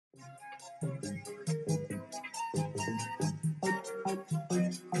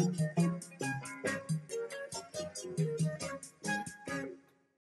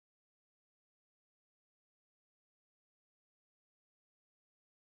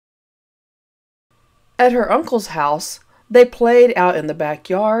At her uncle's house, they played out in the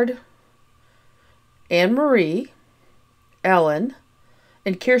backyard. Anne Marie, Ellen,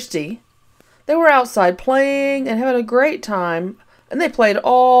 and Kirsty, they were outside playing and having a great time, and they played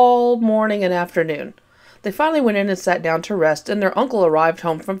all morning and afternoon. They finally went in and sat down to rest, and their uncle arrived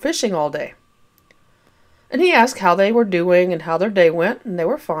home from fishing all day. And he asked how they were doing and how their day went, and they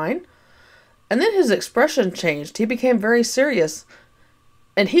were fine. And then his expression changed. He became very serious,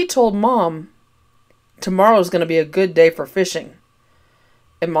 and he told Mom, "Tomorrow's going to be a good day for fishing."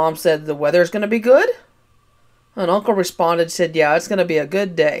 And Mom said, "The weather's going to be good?" And Uncle responded, said, "Yeah, it's going to be a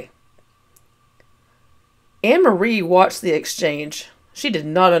good day." Anne Marie watched the exchange. She did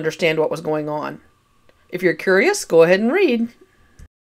not understand what was going on. If you're curious, go ahead and read.